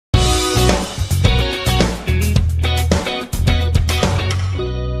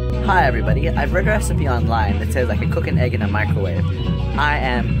Hi everybody, I've read a recipe online that says I can cook an egg in a microwave. I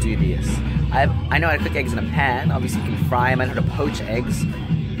am dubious. I know how to cook eggs in a pan, obviously you can fry them, I know how to poach eggs, I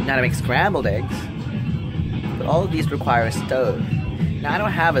know how to make scrambled eggs, but all of these require a stove. Now I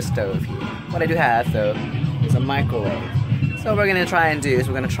don't have a stove here. What I do have though is a microwave. So what we're going to try and do is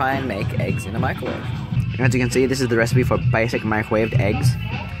we're going to try and make eggs in a microwave. As you can see, this is the recipe for basic microwaved eggs.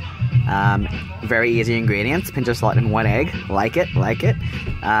 Very easy ingredients, pinch of salt in 1 egg, like it.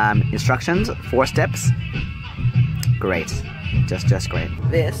 Instructions, 4 steps, great, just great.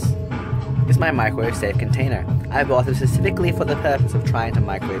 This is my microwave safe container. I bought this specifically for the purpose of trying to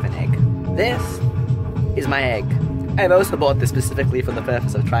microwave an egg. This is my egg. I've also bought this specifically for the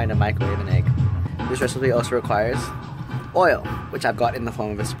purpose of trying to microwave an egg. This recipe also requires oil, which I've got in the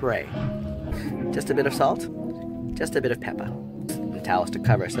form of a spray. Just a bit of salt, just a bit of pepper, and towels to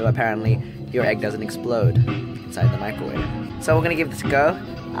cover, so apparently your egg doesn't explode inside the microwave. So we're gonna give this a go.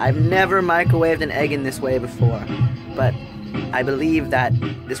 I've never microwaved an egg in this way before, but I believe that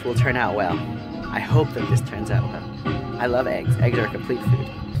this will turn out well. I hope that this turns out well. I love eggs. Eggs are a complete food.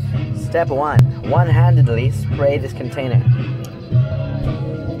 Step 1. One-handedly spray this container.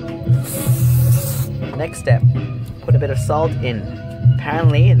 Next step, put a bit of salt in.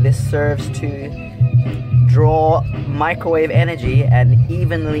 Apparently this serves to draw microwave energy and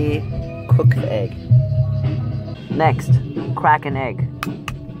evenly cook the egg. Next, crack an egg.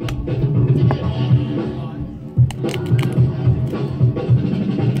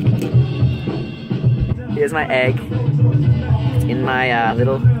 Here's my egg. It's in my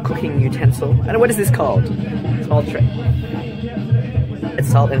little cooking utensil. I don't know, what is this called? Salt tray. It's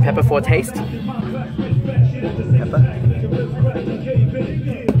salt and pepper for taste. Pepper.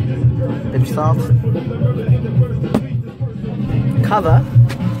 Bit of salt. Cover.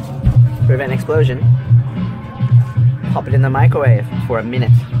 Prevent explosion. Pop it in the microwave for a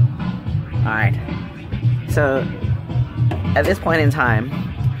minute. Alright. So, at this point in time,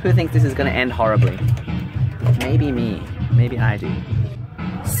 who thinks this is going to end horribly? Maybe me. Maybe I do.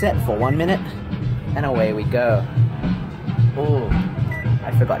 Set for 1 minute, and away we go. Oh,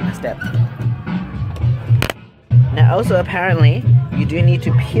 I'd forgotten a step. Now also apparently, you do need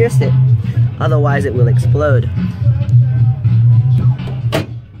to pierce it, otherwise it will explode.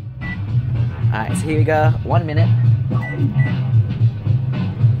 Alright, so here we go, 1 minute.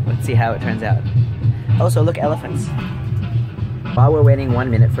 Let's see how it turns out. Also, look, elephants. While we're waiting 1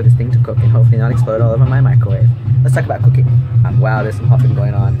 minute for this thing to cook and hopefully not explode all over my microwave, let's talk about cooking. Wow, there's some popping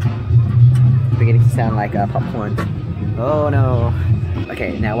going on. It's beginning to sound like popcorn. Oh no.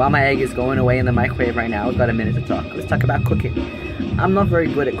 Okay, now while my egg is going away in the microwave right now, we've got a minute to talk. Let's talk about cooking. I'm not very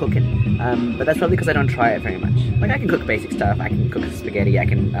good at cooking, but that's probably because I don't try it very much. Like, I can cook basic stuff. I can cook spaghetti, I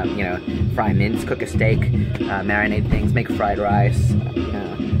can, fry mince, cook a steak, marinate things, make fried rice,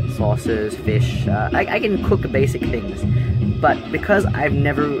 sauces, fish. I can cook basic things. But because I've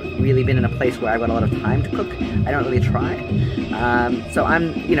never really been in a place where I've got a lot of time to cook, I don't really try. So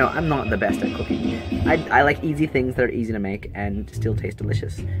I'm not the best at cooking. I like easy things that are easy to make and still taste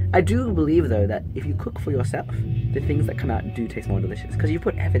delicious. I do believe though that if you cook for yourself, the things that come out do taste more delicious because you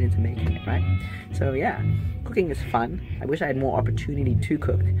put effort into making it, right? So yeah, cooking is fun. I wish I had more opportunity to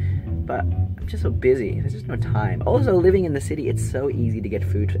cook, but I'm just so busy. There's just no time. Also, living in the city, it's so easy to get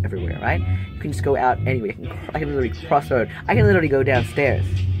food everywhere, right? You can just go out anywhere. I can literally cross the road. I can literally go downstairs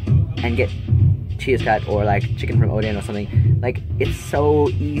and get cheese cut or like chicken from Odin or something. Like, it's so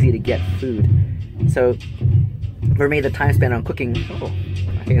easy to get food. So for me, the time spent on cooking,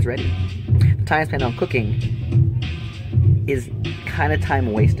 I think it's ready. The time spent on cooking is kind of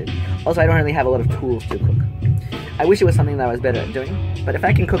time wasted. Also, I don't really have a lot of tools to cook. I wish it was something that I was better at doing, but if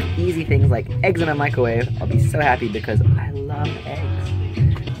I can cook easy things like eggs in a microwave, I'll be so happy because I love eggs.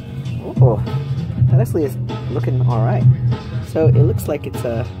 Oh, that actually is looking alright. So it looks like it's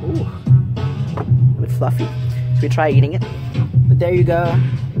a bit fluffy. Should we try eating it? But there you go,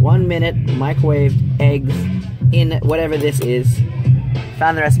 1 minute microwaved eggs in whatever this is.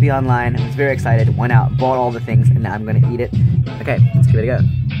 Found the recipe online, I was very excited, went out, bought all the things, and now I'm gonna eat it. Okay, let's give it a go.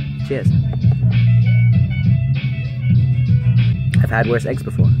 Cheers. I've had worse eggs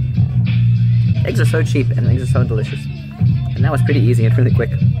before. Eggs are so cheap and eggs are so delicious. And that was pretty easy and really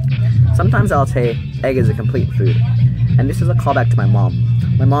quick. Sometimes I'll say egg is a complete food. And this is a callback to my mom.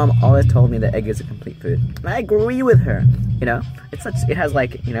 My mom always told me that egg is a complete food. And I agree with her. It has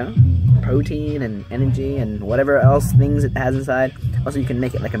like, protein and energy and whatever else things it has inside. Also, you can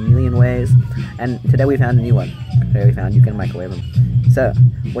make it like a million ways. And today we found a new one. Today we found you can microwave them. So,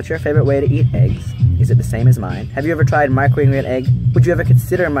 what's your favorite way to eat eggs? Is it the same as mine? Have you ever tried microwaving an egg? Would you ever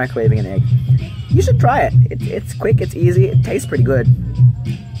consider microwaving an egg? You should try it. It's quick, it's easy, it tastes pretty good.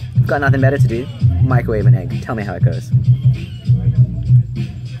 got nothing better to do, microwave an egg. Tell me how it goes.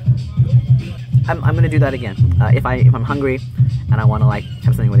 I'm gonna do that again. If I'm hungry and I want to like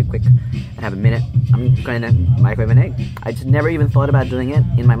have something really quick and have a minute, I'm gonna microwave an egg. I just never even thought about doing it.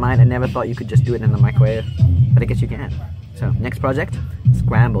 In my mind, I never thought you could just do it in the microwave, but I guess you can. So next project,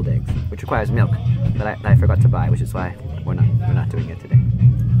 scrambled eggs, which requires milk that I forgot to buy, which is why we're not doing it today.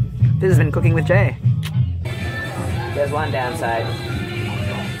 This has been Cooking with Jay. There's one downside.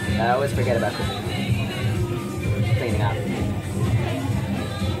 I always forget about cooking. Cleaning up.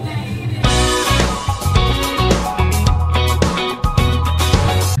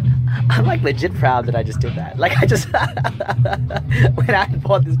 I'm like legit proud that I just did that. Like I just went out and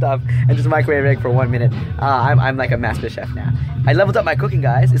bought this stuff and just microwave egg for 1 minute. I'm like a master chef now. I leveled up my cooking,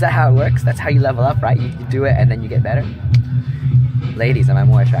 guys. Is that how it works? That's how you level up, right? You do it and then you get better. Ladies, am I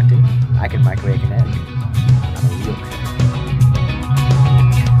more attractive? I can microwave an egg. I'm a real man.